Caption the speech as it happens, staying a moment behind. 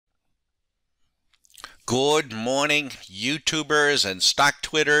Good morning, YouTubers and stock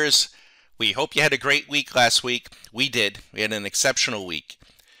Twitters. We hope you had a great week last week. We did. We had an exceptional week.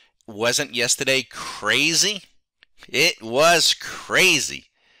 Wasn't yesterday crazy? It was crazy.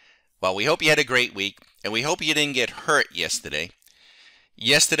 Well, we hope you had a great week, and we hope you didn't get hurt yesterday.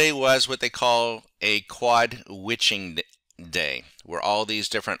 Yesterday was what they call a quad witching day, where all these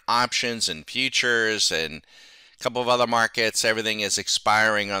different options and futures and a couple of other markets, everything is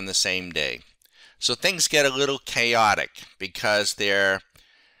expiring on the same day. So things get a little chaotic because they're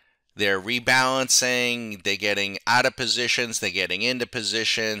rebalancing, they're getting out of positions, they're getting into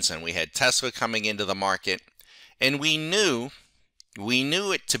positions, and we had Tesla coming into the market, and we knew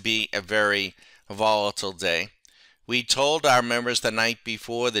it to be a very volatile day. We told our members the night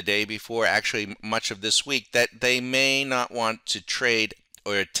before, the day before, actually much of this week, that they may not want to trade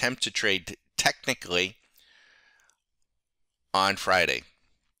or attempt to trade technically on Friday.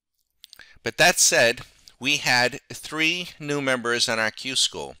 But that said, we had 3 new members in our Q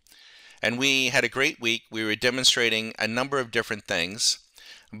School, and we had a great week. We were demonstrating a number of different things.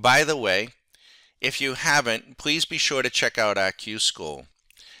 By the way, if you haven't, please be sure to check out our Q School.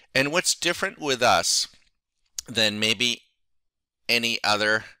 And what's different with us than maybe any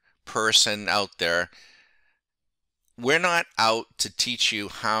other person out there, we're not out to teach you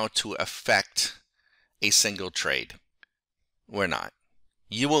how to affect a single trade. We're not.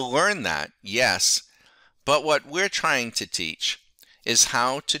 You will learn that, yes, but what we're trying to teach is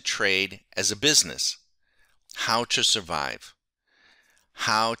how to trade as a business, how to survive,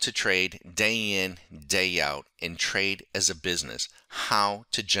 how to trade day in, day out, and trade as a business, how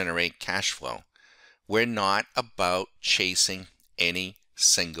to generate cash flow. We're not about chasing any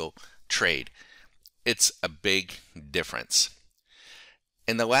single trade. It's a big difference.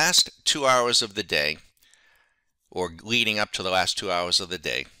 In the last 2 hours of the day, or leading up to the last 2 hours of the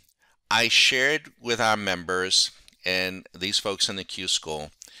day, I shared with our members and these folks in the Q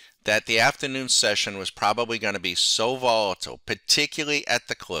School that the afternoon session was probably going to be so volatile, particularly at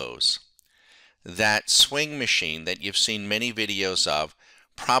the close, that swing machine that you've seen many videos of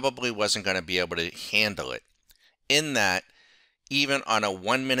probably wasn't going to be able to handle it. In that, even on a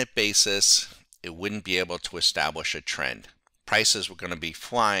 1-minute basis, it wouldn't be able to establish a trend. Prices were going to be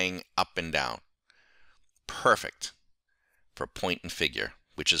flying up and down. Perfect for point and figure,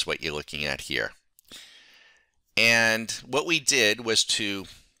 which is what you're looking at here. And what we did was to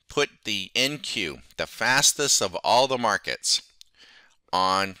put the NQ, the fastest of all the markets,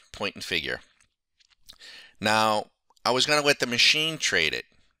 on point and figure. Now, I was going to let the machine trade it,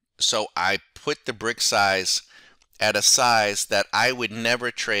 so I put the brick size at a size that I would never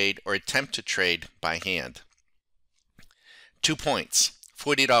trade or attempt to trade by hand. 2 points,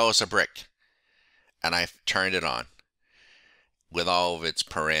 $40 a brick. And I turned it on with all of its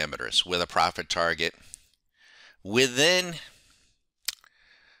parameters, with a profit target. Within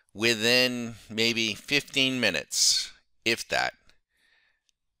maybe 15 minutes, if that,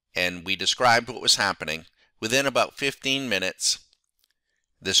 and we described what was happening, within about 15 minutes,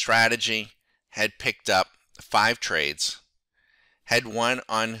 the strategy had picked up 5 trades, had won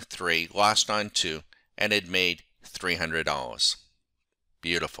on 3, lost on 2, and had made $300.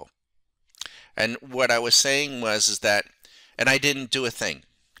 Beautiful. And what I was saying is that, and I didn't do a thing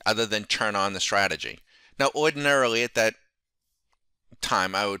other than turn on the strategy. Now, ordinarily at that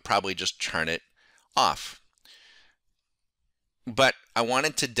time, I would probably just turn it off. But I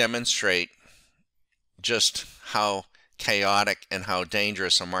wanted to demonstrate just how chaotic and how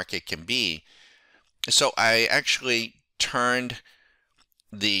dangerous a market can be. So I actually turned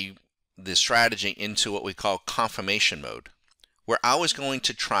the strategy into what we call confirmation mode, where I was going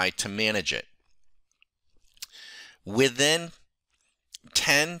to try to manage it. Within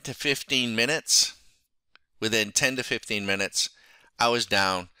 10 to 15 minutes, I was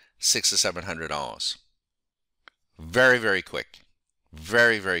down $600 or $700. Very, very quick.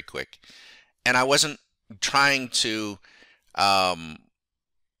 Very, very quick. And I wasn't trying to,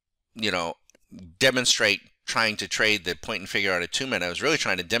 demonstrate trying to trade the point and figure out a 2-minute. I was really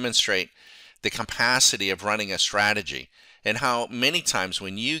trying to demonstrate the capacity of running a strategy and how many times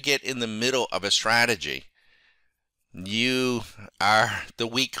when you get in the middle of a strategy, you are the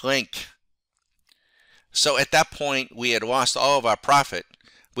weak link. So at that point, we had lost all of our profit.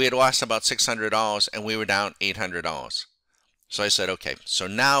 We had lost about $600 and we were down $800. So I said, okay, so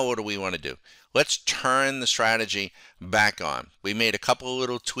now what do we want to do? Let's turn the strategy back on. We made a couple of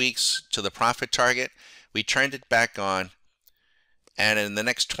little tweaks to the profit target. We turned it back on, and in the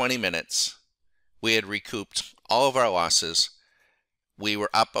next 20 minutes, we had recouped all of our losses. We were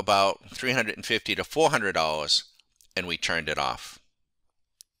up about $350 to $400, and we turned it off.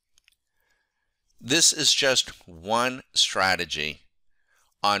 This is just one strategy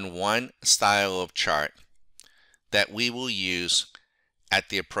on one style of chart that we will use at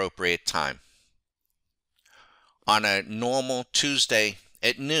the appropriate time. On a normal Tuesday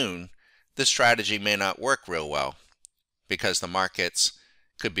at noon, this strategy may not work real well because the markets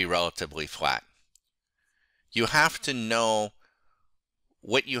could be relatively flat. You have to know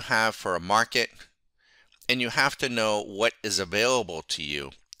what you have for a market, and you have to know what is available to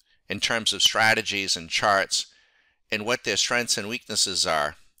you in terms of strategies and charts and what their strengths and weaknesses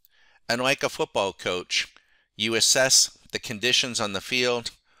are. And like a football coach, you assess the conditions on the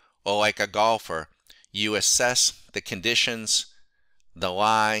field, or like a golfer, you assess the conditions, the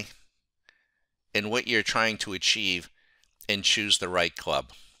lie, and what you're trying to achieve, and choose the right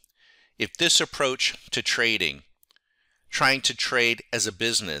club. If this approach to trading, trying to trade as a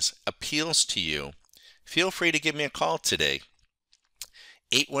business, appeals to you, feel free to give me a call today.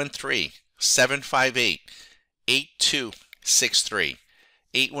 813-758-8263.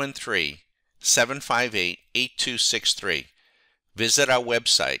 813-758-8263. Visit our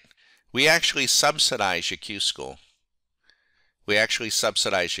website. We actually subsidize your Q School.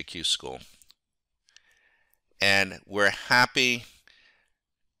 And we're happy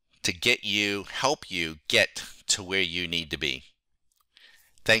to help you get to where you need to be.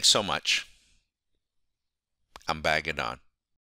 Thanks so much. I'm bagging on.